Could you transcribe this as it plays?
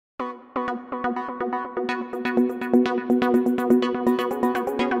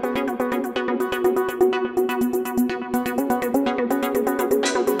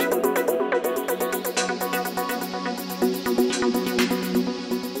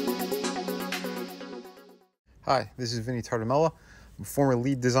Hi, this is Vinnieart. I'm a former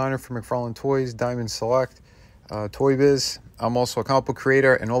lead designer for McFarlane Toys, Diamond Select, Toy Biz. I'm also a comic book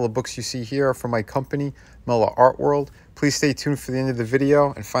creator, and all the books you see here are from my company, Mella Art World. Please stay tuned for the end of the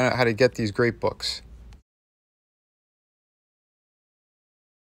video and find out how to get these great books.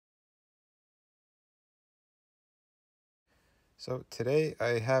 So today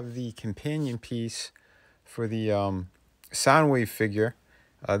I have the companion piece for the Soundwave figure.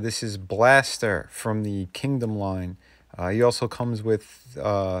 This is Blaster from the Kingdom line. He also comes with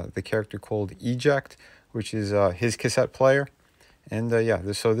the character called Eject, which is his cassette player. And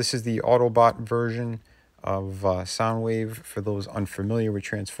so this is the Autobot version of Soundwave for those unfamiliar with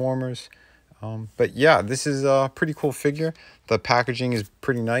Transformers. But yeah, this is a pretty cool figure. The packaging is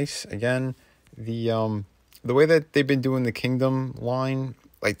pretty nice. Again, the way that they've been doing the Kingdom line,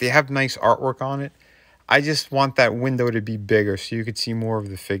 like they have nice artwork on it. I just want that window to be bigger so you could see more of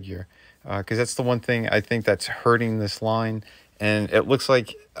the figure. Because that's the one thing I think that's hurting this line. And it looks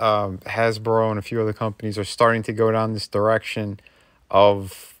like Hasbro and a few other companies are starting to go down this direction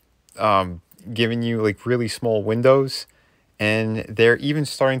of giving you like really small windows. And they're even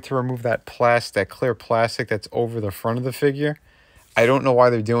starting to remove that clear plastic that's over the front of the figure. I don't know why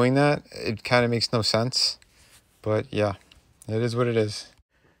they're doing that. It kind of makes no sense. But yeah, it is what it is.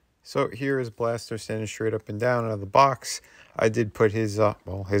 So here is Blaster standing straight up and down out of the box. I did put his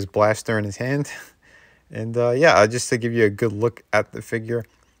his blaster in his hand. And yeah, just to give you a good look at the figure.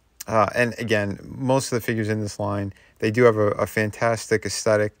 And again, most of the figures in this line, they do have a fantastic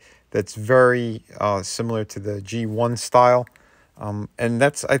aesthetic that's very similar to the G1 style. And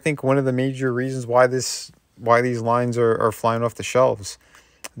that's, I think, one of the major reasons why these lines are flying off the shelves.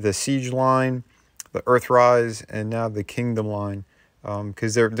 The Siege line, the Earthrise, and now the Kingdom line.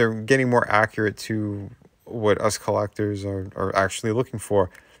 Because they're getting more accurate to what us collectors are actually looking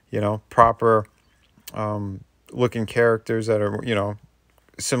for. You know, proper looking characters that are, you know,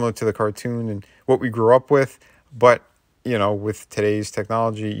 similar to the cartoon and what we grew up with. But, you know, with today's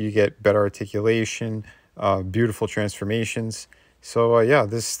technology, you get better articulation, beautiful transformations. So, yeah,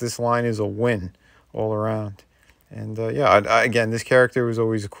 this line is a win all around. And, yeah, again, this character was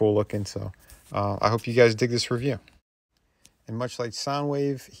always cool looking. So I hope you guys dig this review. And much like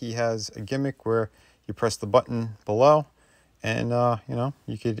Soundwave, he has a gimmick where you press the button below and, you know,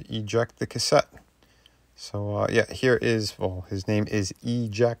 you could eject the cassette. So, yeah, here is, well, his name is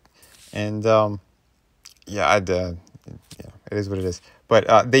Eject. And, yeah, it is what it is.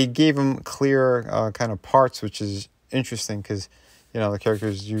 But they gave him clear kind of parts, which is interesting because, you know, the character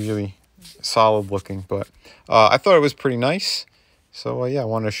is usually solid looking. But I thought it was pretty nice. So, yeah, I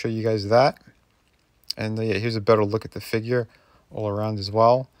wanted to show you guys that. And yeah, here's a better look at the figure all around as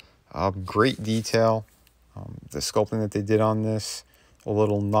well. Great detail. The sculpting that they did on this, the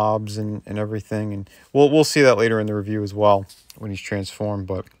little knobs and everything. And we'll see that later in the review as well when he's transformed.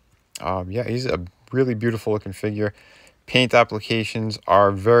 But yeah, he's a really beautiful looking figure. Paint applications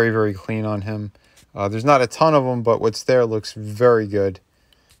are very, very clean on him. There's not a ton of them, but what's there looks very good.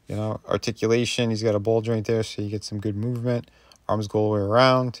 You know, articulation, he's got a ball joint there, so you get some good movement. Arms go all the way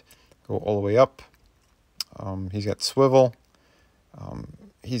around, go all the way up. He's got swivel.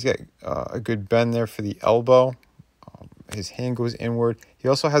 He's got a good bend there for the elbow. His hand goes inward. He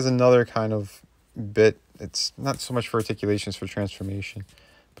also has another kind of bit. It's not so much for articulations, for transformation,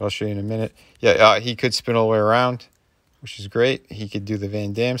 but I'll show you in a minute. Yeah, he could spin all the way around, which is great. He could do the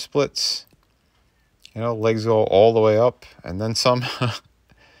Van Damme splits. You know, legs go all the way up and then some.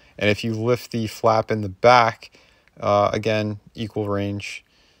 And if you lift the flap in the back, again, equal range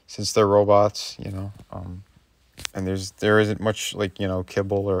since they're robots, you know. And there isn't much, like, you know,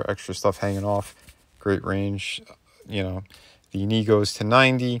 kibble or extra stuff hanging off. Great range. You know, the knee goes to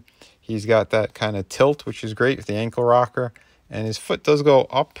 90. He's got that kind of tilt, which is great with the ankle rocker. And his foot does go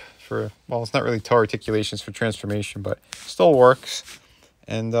up for, well, it's not really toe articulations for transformation, but still works.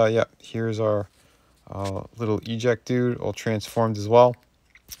 And yeah, here's our little Eject dude, all transformed as well.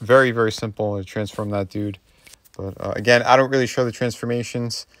 Very, very simple to transform that dude. But again, I don't really show the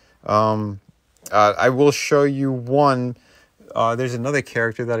transformations. I will show you one. There's another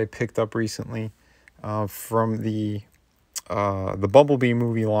character that I picked up recently from the Bumblebee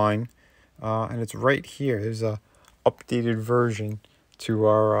movie line, and it's right here. There's a updated version to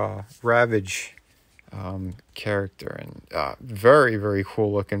our Ravage character, and very, very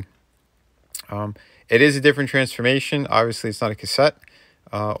cool looking. It is a different transformation. Obviously, it's not a cassette.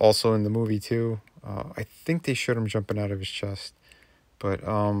 Also in the movie too. I think they showed him jumping out of his chest, but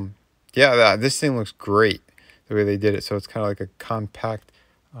yeah, this thing looks great the way they did it. So it's kind of like a compact,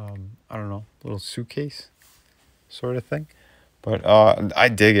 I don't know, little suitcase sort of thing. But I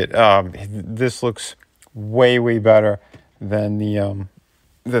dig it. This looks way better than the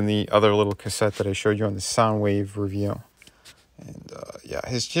other little cassette that I showed you on the Soundwave review. And yeah,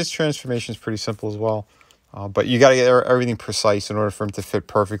 his transformation is pretty simple as well. But you got to get everything precise in order for him to fit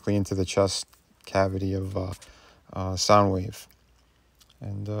perfectly into the chest cavity of Soundwave.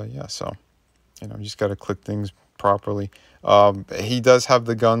 And yeah, so you know, you just got to click things properly. He does have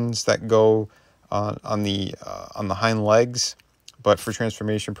the guns that go on the hind legs, but for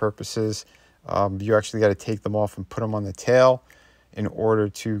transformation purposes, you actually got to take them off and put them on the tail in order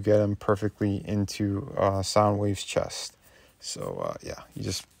to get them perfectly into Soundwave's chest. So yeah, you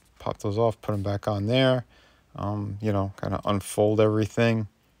just pop those off, put them back on there. You know, kind of unfold everything.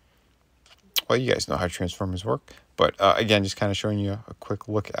 Well, you guys know how Transformers work. But again, just kind of showing you a quick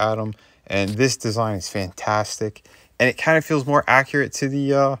look at them. And this design is fantastic. And it kind of feels more accurate to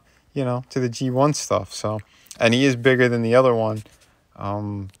the, you know, to the G1 stuff. So, and he is bigger than the other one.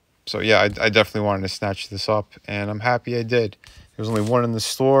 So yeah, I definitely wanted to snatch this up. And I'm happy I did. There's only one in the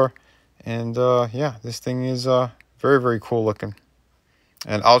store. And yeah, this thing is very cool looking.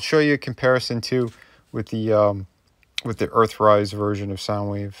 And I'll show you a comparison too with the Earthrise version of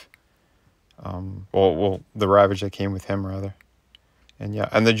Soundwave. Well, the Ravage that came with him, rather. And yeah,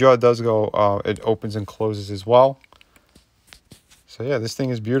 and the jaw does go, it opens and closes as well. So yeah, this thing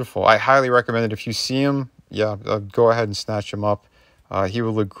is beautiful. I highly recommend it. If you see him, yeah, go ahead and snatch him up. He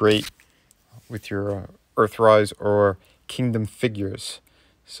will look great with your Earthrise or Kingdom figures.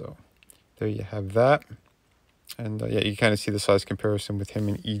 So there you have that. And yeah, you kind of see the size comparison with him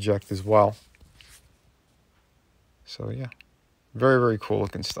in Eject as well. So yeah, very cool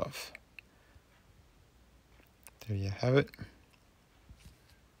looking stuff. There you have it.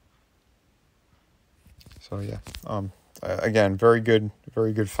 So yeah, again, very good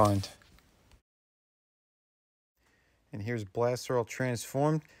find. And here's Blaster all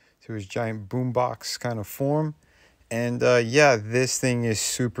transformed to his giant boombox kind of form. And yeah, this thing is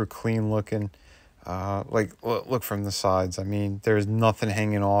super clean looking. Like, look from the sides. I mean, there's nothing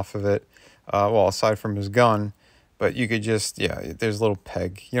hanging off of it. Well, aside from his gun. But you could just, yeah, there's a little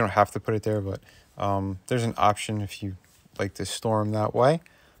peg. You don't have to put it there, but there's an option if you like to store him that way.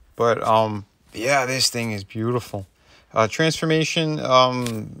 But yeah, this thing is beautiful. Transformation,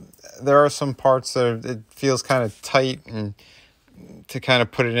 there are some parts that it feels kind of tight, and to kind of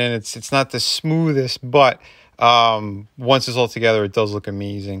put it in, it's not the smoothest, but once it's all together, it does look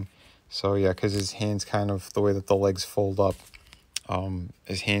amazing. So yeah, because his hands kind of, the way that the legs fold up,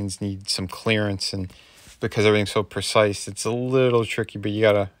 his hands need some clearance, and because everything's so precise, it's a little tricky, but you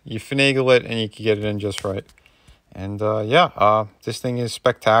finagle it and you can get it in just right. And yeah, this thing is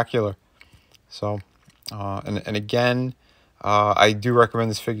spectacular. So, and again, I do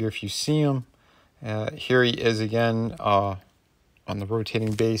recommend this figure if you see him. Here he is again on the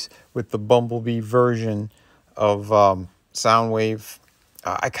rotating base with the Bumblebee version of Soundwave.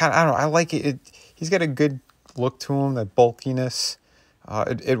 I don't know, I like it. He's got a good look to him, that bulkiness.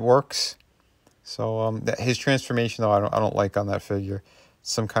 It works. So his transformation though, I don't like on that figure.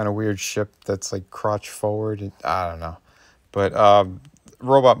 Some kind of weird ship that's like crotch forward. I don't know, but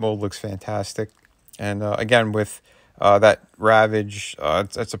robot mode looks fantastic. And again, with that Ravage,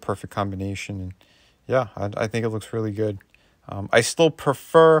 that's a perfect combination. And yeah, I think it looks really good. I still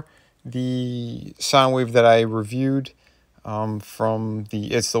prefer the Soundwave that I reviewed from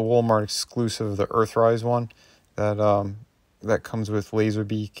it's the Walmart exclusive, the Earthrise one that comes with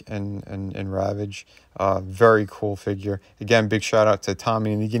Laserbeak and Ravage. Very cool figure. Again, big shout out to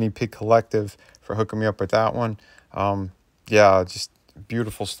Tommy and the Guinea Pig Collective for hooking me up with that one. Yeah, just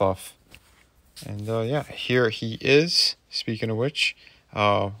beautiful stuff. And yeah, here he is, speaking of which,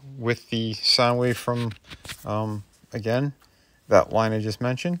 with the Soundwave from, again, that line I just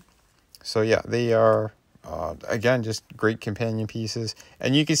mentioned. So yeah, they are, again, just great companion pieces.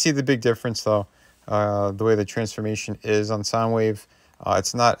 And you can see the big difference, though, the way the transformation is on Soundwave.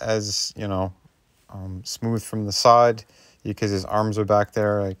 It's not as, you know, smooth from the side because his arms are back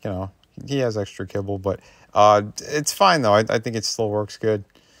there. Like, you know, he has extra kibble, but it's fine, though. I think it still works good.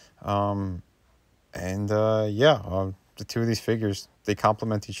 And yeah, the two of these figures, they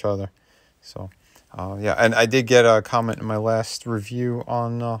complement each other. So yeah, and I did get a comment in my last review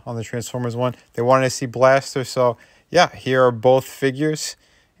on the Transformers one. They wanted to see Blaster, so yeah, here are both figures.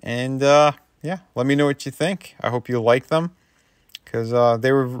 And yeah, let me know what you think. I hope you like them, because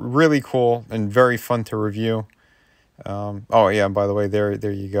they were really cool and very fun to review. Oh yeah, and by the way, there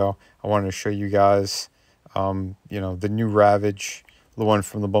you go. I wanted to show you guys, you know, the new Ravage, the one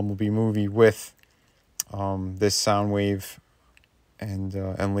from the Bumblebee movie with this Soundwave and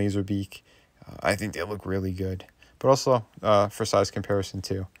Laserbeak. I think they look really good. But also for size comparison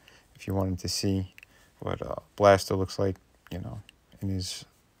too, if you wanted to see what Blaster looks like, you know, in his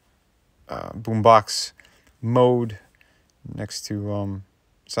boombox mode next to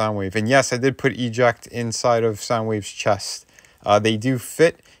Soundwave. And yes, I did put eject inside of Soundwave's chest. They do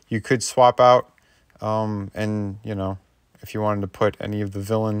fit. You could swap out, and, you know, if you wanted to put any of the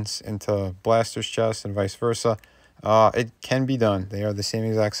villains into Blaster's chest and vice versa, it can be done. They are the same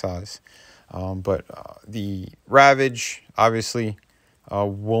exact size. But the Ravage, obviously,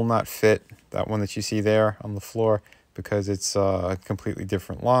 will not fit, that one that you see there on the floor, because it's a completely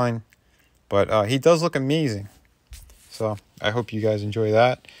different line. But he does look amazing. So I hope you guys enjoy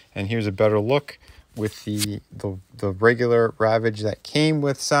that. And here's a better look with the regular Ravage that came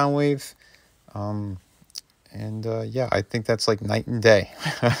with Soundwave. Yeah, I think that's like night and day.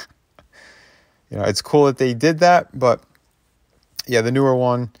 You know, it's cool that they did that, but yeah, the newer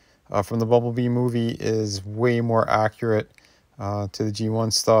one from the Bumblebee movie is way more accurate to the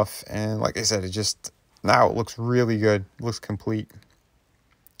G1 stuff. And like I said, now it looks really good. It looks complete.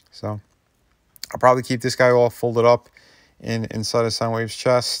 So I'll probably keep this guy all folded up inside of Soundwave's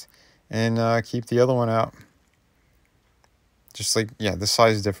chest and keep the other one out. Just like, yeah, the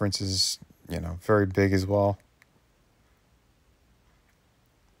size difference is, you know, very big as well.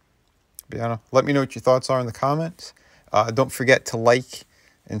 But yeah, let me know what your thoughts are in the comments. Don't forget to like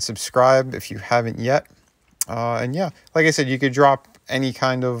and subscribe if you haven't yet. And yeah, like I said, you could drop any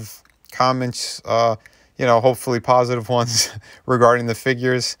kind of comments, you know, hopefully positive ones regarding the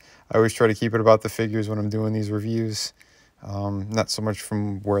figures. I always try to keep it about the figures when I'm doing these reviews, not so much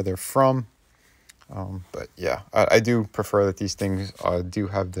from where they're from. But yeah, I do prefer that these things do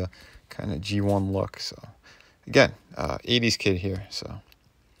have the kind of G1 look. So again, 80s kid here. So,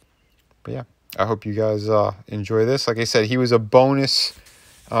 but yeah, I hope you guys enjoy this. Like I said, he was a bonus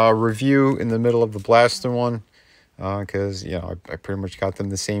review in the middle of the Blaster one, because, you know, I pretty much got them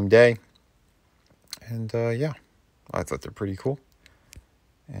the same day. And yeah, I thought they're pretty cool.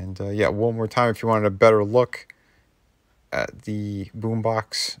 And yeah, one more time, if you wanted a better look at the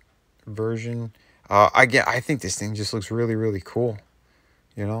boombox version, I think this thing just looks really, really cool.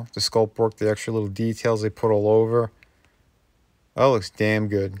 You know, the sculpt work, the extra little details they put all over. That looks damn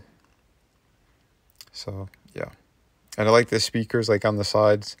good. So yeah, and I like the speakers, like on the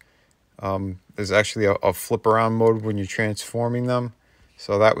sides. There's actually a flip around mode when you're transforming them,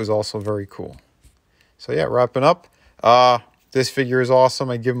 so that was also very cool. So yeah, wrapping up. This figure is awesome.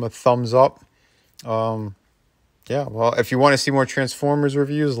 I give him a thumbs up. Yeah, well, if you want to see more Transformers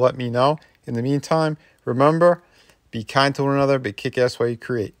reviews, let me know. In the meantime, remember, be kind to one another, but kick ass while you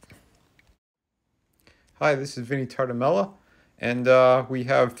create. Hi, this is Vinnieart, and we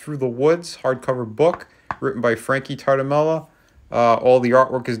have Through the Woods hardcover book written by Frankie Tartamella. All the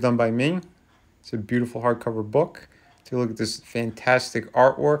artwork is done by me. It's a beautiful hardcover book. Take a look at this fantastic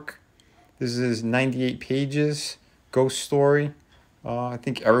artwork. This is 98 pages, ghost story. I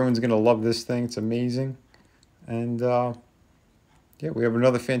think everyone's going to love this thing. It's amazing. And yeah, we have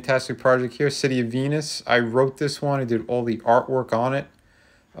another fantastic project here, City of Venus. I wrote this one. I did all the artwork on it.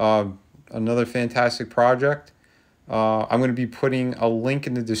 Another fantastic project. I'm going to be putting a link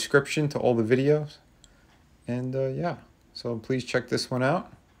in the description to all the videos. And yeah, so please check this one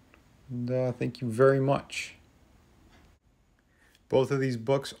out. And thank you very much. Both of these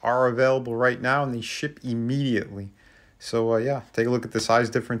books are available right now, and they ship immediately. So yeah, take a look at the size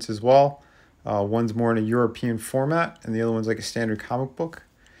difference as well. One's more in a European format, and the other one's like a standard comic book.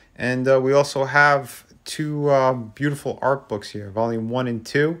 And we also have two beautiful art books here, volume 1 and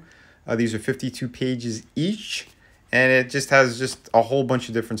 2. These are 52 pages each, and it just has a whole bunch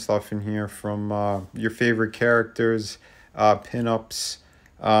of different stuff in here, from your favorite characters, pinups,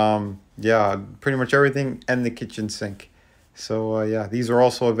 yeah, pretty much everything, and the kitchen sink. So yeah, these are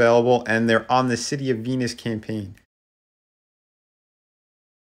also available, and they're on the City of Venus campaign.